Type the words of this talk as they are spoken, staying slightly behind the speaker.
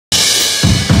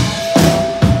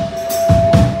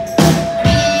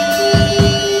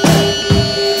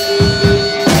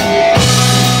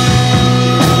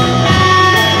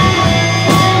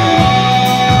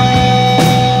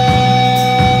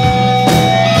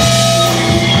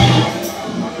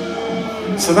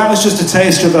So that was just a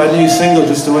taster of our new single,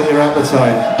 just to whet your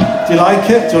appetite. Do you like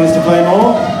it? Do you want us to play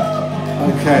more?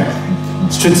 Okay.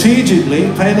 Strategically,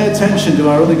 paying attention to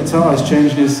our other guitars,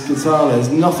 changing his guitar, there's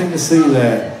nothing to see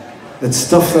there. It's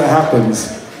stuff that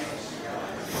happens.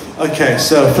 Okay,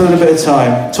 so filling a bit of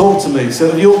time. Talk to me.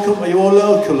 So are you all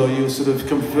local, or you sort of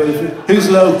come from... Who's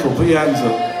local? Put your hands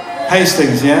up.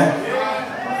 Hastings, yeah?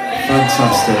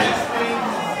 Fantastic.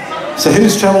 So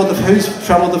who's travelled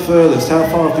the furthest? How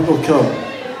far have people come?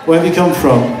 Where have you come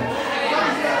from?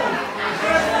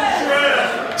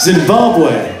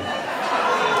 Zimbabwe.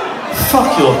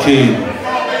 Fuck, you're keen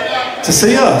to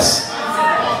see us.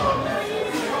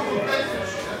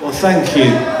 Well, thank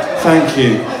you, thank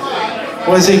you.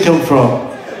 Where's he come from?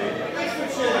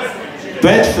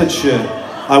 Bedfordshire.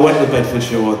 I went to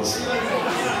Bedfordshire once.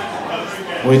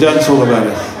 We don't talk about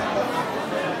it.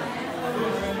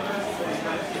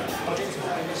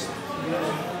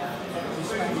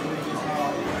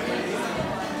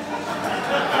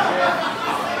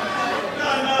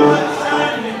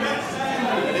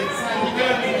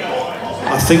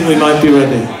 I think we might be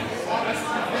ready.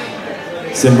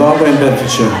 Zimbabwe and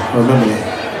Bedfordshire, I remember that.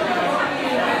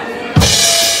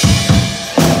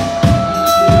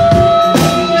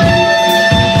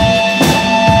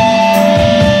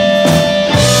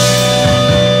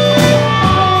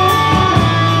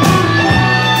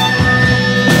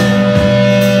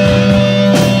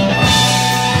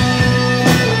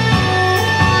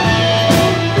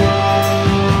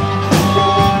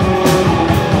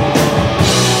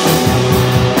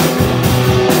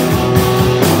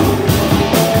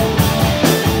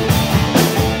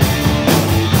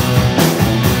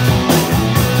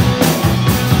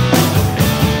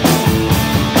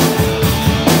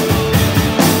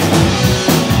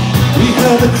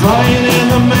 The crying and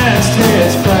the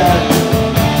mastheads crack.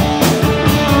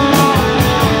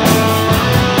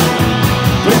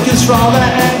 Breakers from the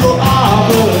angle of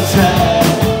attack.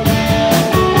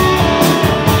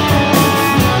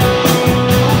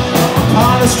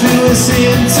 Upon the street we're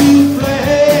seeing to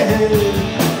play.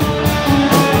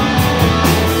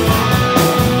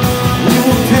 We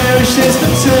will perish as the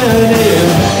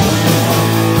turning.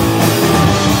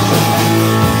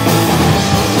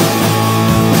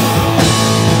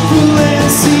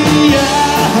 Valencia,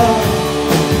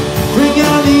 bring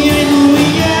on the angel, we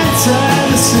enter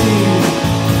the sea.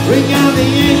 Bring on the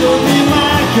angel, be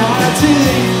my God to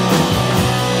thee.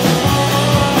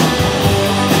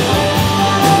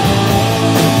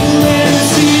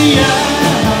 Valencia,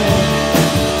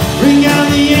 bring on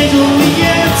the angel, we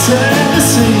enter the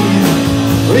sea.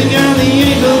 Bring on the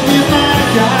angel, be my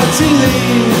God to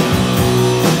thee.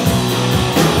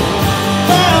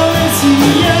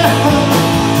 Valencia.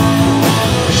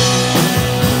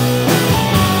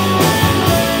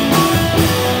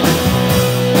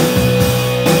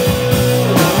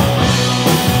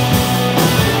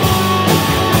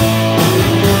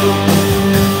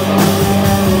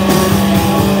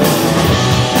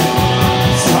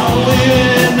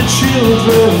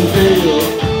 Children feel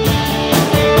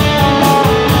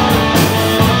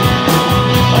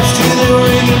much till they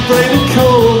ring and break the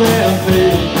cold and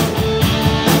feel.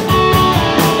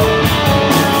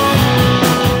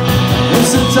 As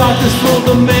the darkness full,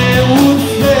 the man would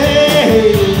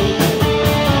fade.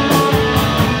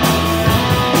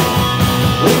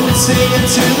 We would sing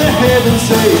into the heavens'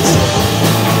 gates.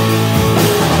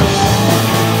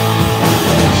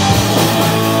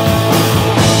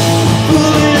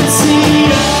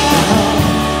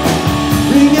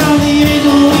 Bring on the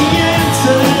angel, we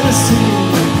enter the sea.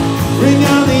 Bring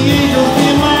on the angel, be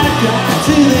my God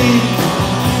to thee.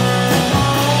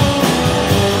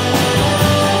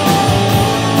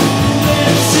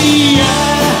 Valencia.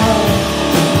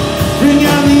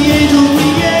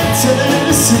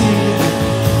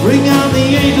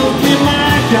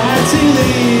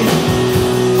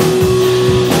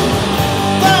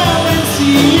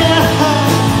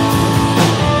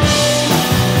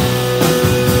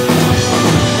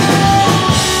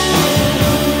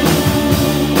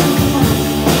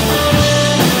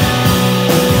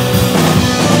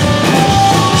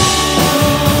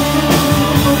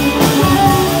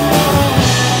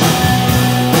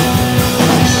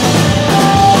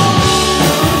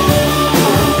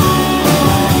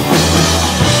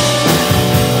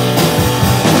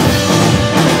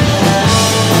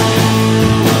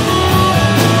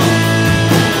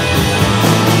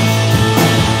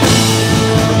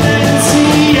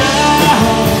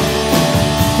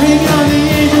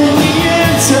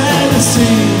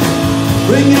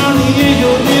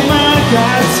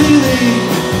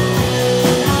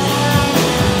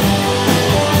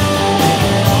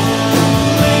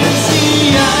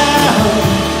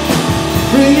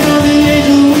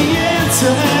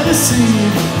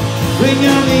 sailing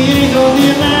on the Eagle, the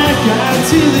American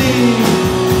to the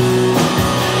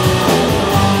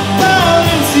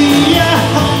Valencia.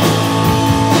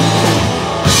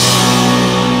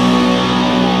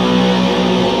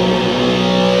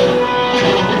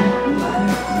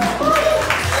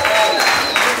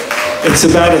 It's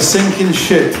about a sinking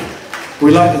ship.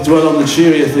 We like to dwell on the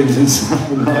cheerier things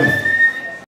in life.